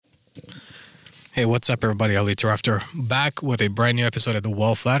Hey, what's up, everybody? Ali Tarafter back with a brand new episode of The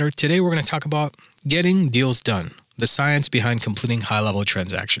Wealth Ladder. Today, we're going to talk about getting deals done, the science behind completing high level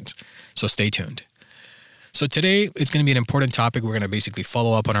transactions. So, stay tuned. So, today is going to be an important topic. We're going to basically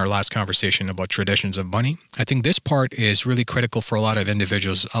follow up on our last conversation about traditions of money. I think this part is really critical for a lot of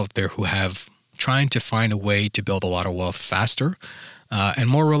individuals out there who have trying to find a way to build a lot of wealth faster and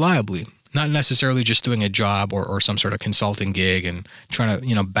more reliably. Not necessarily just doing a job or some sort of consulting gig and trying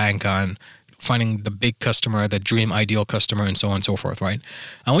to, bank on finding the big customer, the dream ideal customer, and so on and so forth, right?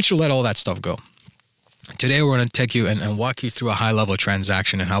 I want you to let all that stuff go. Today, we're going to take you and walk you through a high-level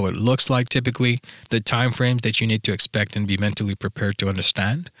transaction and how it looks like typically, the time frames that you need to expect and be mentally prepared to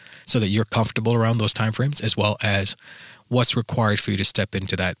understand so that you're comfortable around those time frames, as well as what's required for you to step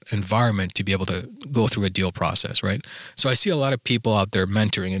into that environment to be able to go through a deal process, right? So I see a lot of people out there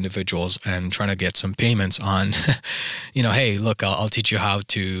mentoring individuals and trying to get some payments on, hey, look, I'll teach you how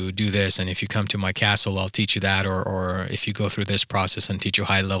to do this. And if you come to my castle, I'll teach you that. Or if you go through this process and teach you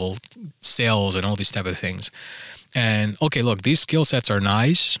high level sales and all these type of things. And okay, look, these skill sets are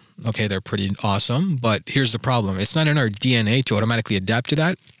nice. Okay, they're pretty awesome. But here's the problem. It's not in our DNA to automatically adapt to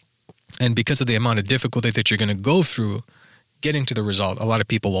that. And because of the amount of difficulty that you're going to go through getting to the result, a lot of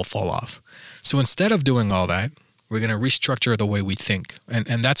people will fall off. So instead of doing all that, we're going to restructure the way we think.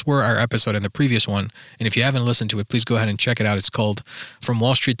 And that's where our episode in the previous one, and if you haven't listened to it, please go ahead and check it out. It's called From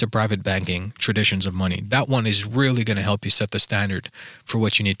Wall Street to Private Banking, Traditions of Money. That one is really going to help you set the standard for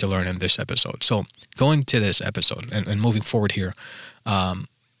what you need to learn in this episode. So going to this episode and moving forward here,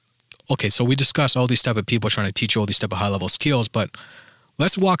 so we discussed all these type of people trying to teach you all these type of high-level skills, but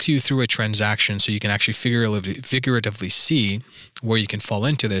let's walk you through a transaction so you can actually figuratively see where you can fall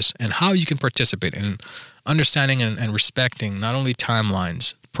into this and how you can participate in understanding and respecting not only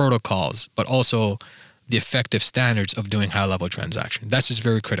timelines, protocols, but also the effective standards of doing high-level transactions. That's just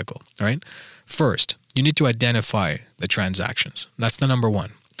very critical, all right? First, you need to identify the transactions. That's the number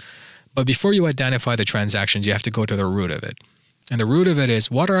one. But before you identify the transactions, you have to go to the root of it. And the root of it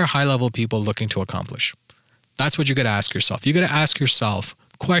is, what are high-level people looking to accomplish? That's what you got to ask yourself. You got to ask yourself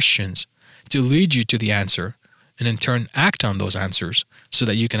questions to lead you to the answer and in turn act on those answers so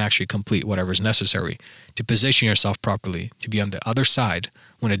that you can actually complete whatever is necessary to position yourself properly to be on the other side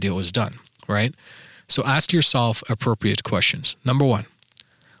when a deal is done, right? So ask yourself appropriate questions. Number one,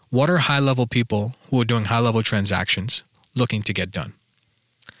 what are high-level people who are doing high-level transactions looking to get done?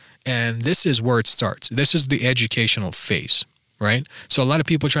 And this is where it starts. This is the educational phase. Right? So a lot of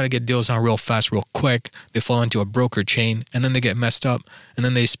people try to get deals done real fast, real quick. They fall into a broker chain and then they get messed up. And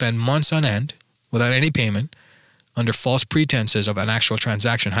then they spend months on end without any payment under false pretenses of an actual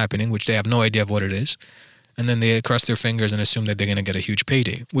transaction happening, which they have no idea of what it is. And then they cross their fingers and assume that they're going to get a huge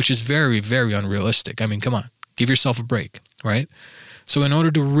payday, which is very, very unrealistic. I mean, come on, give yourself a break, right? So in order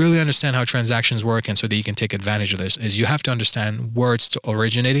to really understand how transactions work and so that you can take advantage of this is you have to understand where it's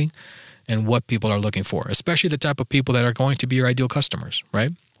originating and what people are looking for, especially the type of people that are going to be your ideal customers, right?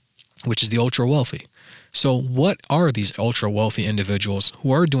 Which is the ultra wealthy. So what are these ultra wealthy individuals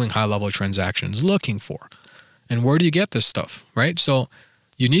who are doing high level transactions looking for? And where do you get this stuff, right? So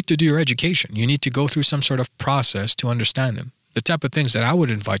you need to do your education. You need to go through some sort of process to understand them. The type of things that I would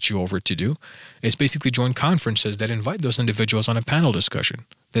invite you over to do is basically join conferences that invite those individuals on a panel discussion,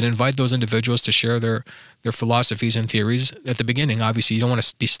 that invite those individuals to share their philosophies and theories. At the beginning, obviously, you don't want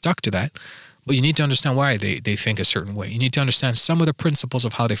to be stuck to that, but you need to understand why they think a certain way. You need to understand some of the principles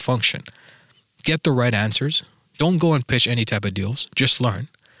of how they function. Get the right answers. Don't go and pitch any type of deals. Just learn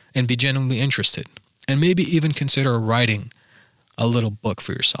and be genuinely interested. And maybe even consider writing a little book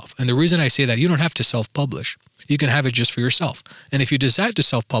for yourself. And the reason I say that, you don't have to self-publish. You can have it just for yourself. And if you decide to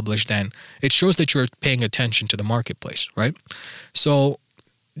self-publish, then it shows that you're paying attention to the marketplace, right? So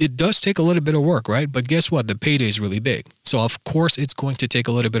it does take a little bit of work, right? But guess what? The payday is really big. So of course it's going to take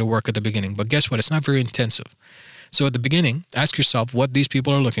a little bit of work at the beginning. But guess what? It's not very intensive. So at the beginning, ask yourself what these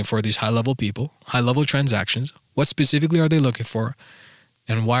people are looking for, these high-level people, high-level transactions. What specifically are they looking for?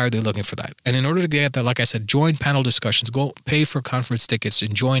 And why are they looking for that? And in order to get that, like I said, join panel discussions, go pay for conference tickets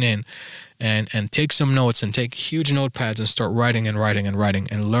and join in and take some notes and take huge notepads and start writing and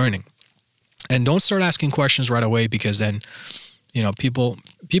learning. And don't start asking questions right away because then, people,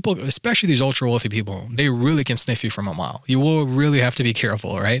 especially these ultra wealthy people, they really can sniff you from a mile. You will really have to be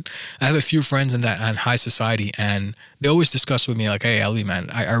careful, right? I have a few friends in high society and they always discuss with me like, hey, Ali, man,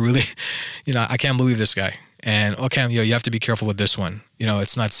 I really, I can't believe this guy. And okay, you have to be careful with this one.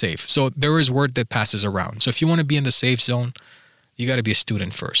 It's not safe. So there is word that passes around. So if you want to be in the safe zone, you got to be a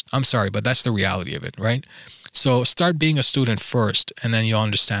student first. I'm sorry, but that's the reality of it, right? So start being a student first, and then you'll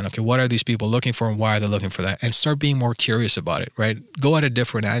understand, okay, what are these people looking for and why are they looking for that? And start being more curious about it, right? Go at a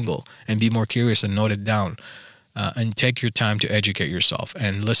different angle and be more curious and note it down. And take your time to educate yourself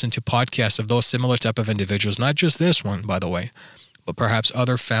and listen to podcasts of those similar type of individuals, not just this one, by the way, but perhaps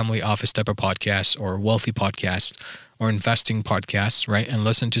other family office type of podcasts or wealthy podcasts or investing podcasts, right? And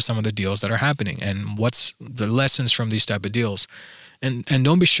listen to some of the deals that are happening and what's the lessons from these type of deals. And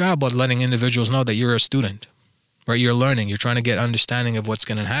don't be shy about letting individuals know that you're a student, right? You're learning. You're trying to get understanding of what's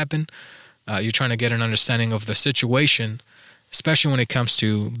going to happen. You're trying to get an understanding of the situation, especially when it comes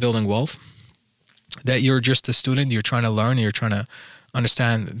to building wealth. That you're just a student, you're trying to learn, you're trying to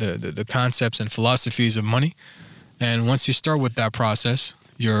understand the concepts and philosophies of money. And once you start with that process,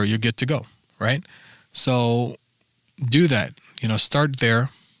 you're good to go, right? So do that, start there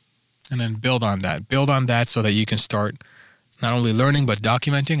and then build on that. Build on that so that you can start not only learning but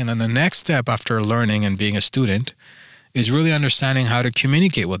documenting. And then the next step after learning and being a student is really understanding how to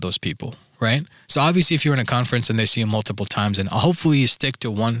communicate with those people, right? So obviously if you're in a conference and they see you multiple times, and hopefully you stick to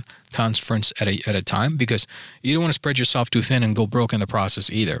one conference at a time, because you don't want to spread yourself too thin and go broke in the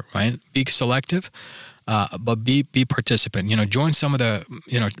process either, right? Be selective, but be participant. Join some of the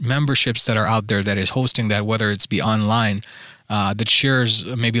memberships that are out there that is hosting that, whether it's be online, that shares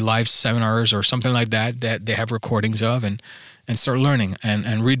maybe live seminars or something like that they have recordings of, and start learning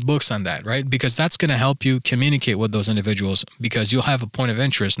and read books on that, right? Because that's going to help you communicate with those individuals, because you'll have a point of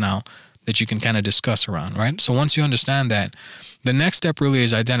interest now that you can kind of discuss around, right? So once you understand that, the next step really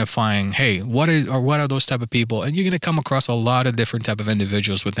is identifying, hey, what are those type of people? And you're going to come across a lot of different type of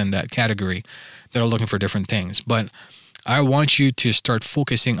individuals within that category that are looking for different things. But I want you to start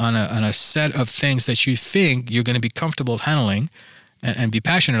focusing on a set of things that you think you're going to be comfortable handling and be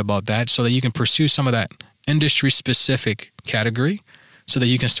passionate about that, so that you can pursue some of that industry specific category so that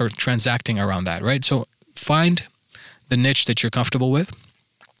you can start transacting around that, right? So find the niche that you're comfortable with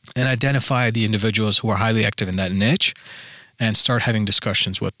and identify the individuals who are highly active in that niche and start having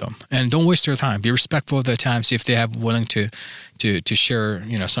discussions with them. And don't waste their time. Be respectful of their time. See if they have willing to share,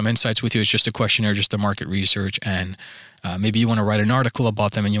 some insights with you. It's just a questionnaire, just a market research, and maybe you want to write an article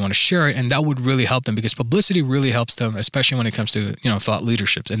about them and you want to share it, and that would really help them, because publicity really helps them, especially when it comes to thought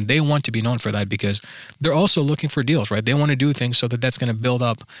leaderships, and they want to be known for that because they're also looking for deals, right? They want to do things so that's going to build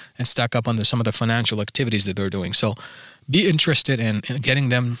up and stack up on some of the financial activities that they're doing. So be interested in getting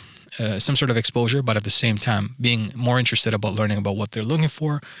them some sort of exposure, but at the same time being more interested about learning about what they're looking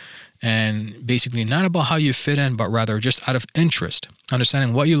for, and basically not about how you fit in, but rather just out of interest,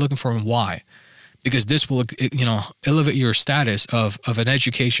 understanding what you're looking for and why. Because this will, elevate your status of an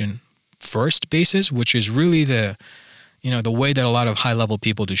education first basis, which is really the way that a lot of high-level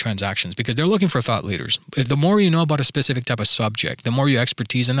people do transactions, because they're looking for thought leaders. If the more you know about a specific type of subject, the more you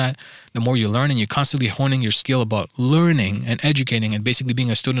expertise in that, the more you learn, and you're constantly honing your skill about learning and educating and basically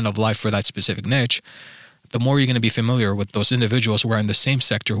being a student of life for that specific niche, the more you're going to be familiar with those individuals who are in the same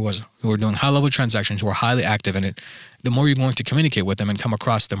sector, who are doing high-level transactions, who are highly active in it, the more you're going to communicate with them and come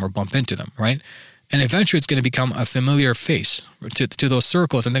across them or bump into them, right? And eventually it's going to become a familiar face to those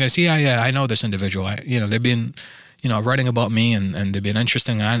circles, and they're going to see, yeah, I know this individual. They've been, writing about me, and they've been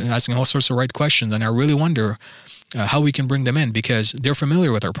interesting and asking all sorts of right questions, and I really wonder how we can bring them in, because they're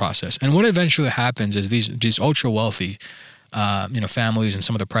familiar with our process. And what eventually happens is these ultra wealthy, families and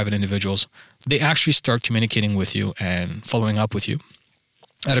some of the private individuals, they actually start communicating with you and following up with you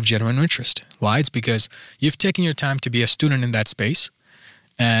out of genuine interest. Why? It's because you've taken your time to be a student in that space,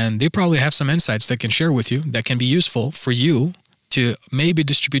 and they probably have some insights they can share with you that can be useful for you to maybe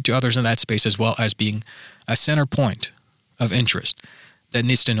distribute to others in that space, as well as being a center point of interest that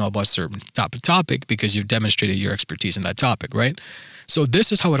needs to know about a certain topic because you've demonstrated your expertise in that topic, right? So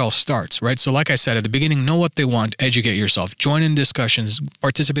this is how it all starts, right? So like I said at the beginning, know what they want, educate yourself, join in discussions,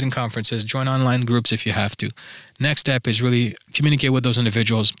 participate in conferences, join online groups if you have to. Next step is really communicate with those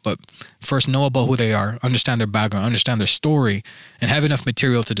individuals, but first know about who they are, understand their background, understand their story, and have enough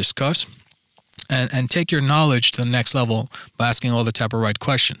material to discuss. And take your knowledge to the next level by asking all the type of right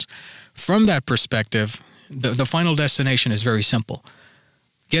questions. From that perspective, the final destination is very simple.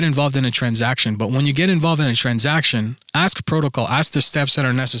 Get involved in a transaction, but when you get involved in a transaction, ask protocol, ask the steps that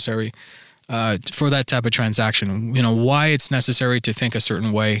are necessary for that type of transaction. Why it's necessary to think a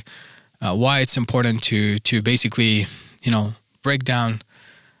certain way, why it's important to basically, break down,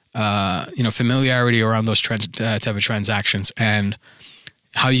 familiarity around those type of transactions, and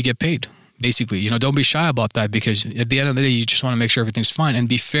how you get paid. Basically, don't be shy about that, because at the end of the day, you just want to make sure everything's fine, and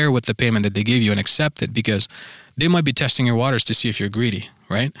be fair with the payment that they give you and accept it, because they might be testing your waters to see if you're greedy,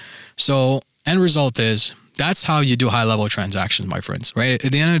 right? So end result is that's how you do high-level transactions, my friends, right?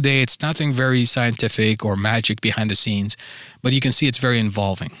 At the end of the day, it's nothing very scientific or magic behind the scenes, but you can see it's very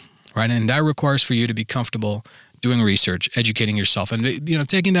involving, right? And that requires for you to be comfortable doing research, educating yourself, and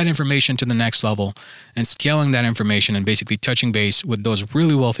taking that information to the next level and scaling that information and basically touching base with those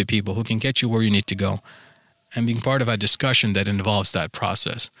really wealthy people who can get you where you need to go and being part of a discussion that involves that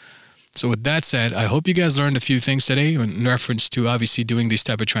process. So with that said, I hope you guys learned a few things today in reference to obviously doing these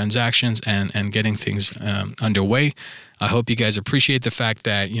type of transactions and getting things underway. I hope you guys appreciate the fact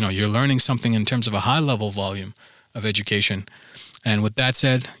that, you're learning something in terms of a high level volume of education. And with that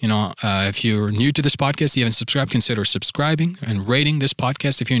said, if you're new to this podcast, you haven't subscribed, consider subscribing and rating this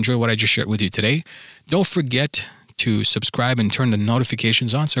podcast if you enjoy what I just shared with you today. Don't forget to subscribe and turn the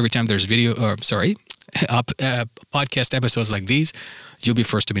notifications on. So every time there's podcast episodes like these, you'll be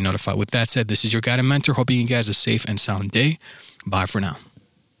first to be notified. With that said, this is your guide and mentor. Hoping you guys a safe and sound day. Bye for now.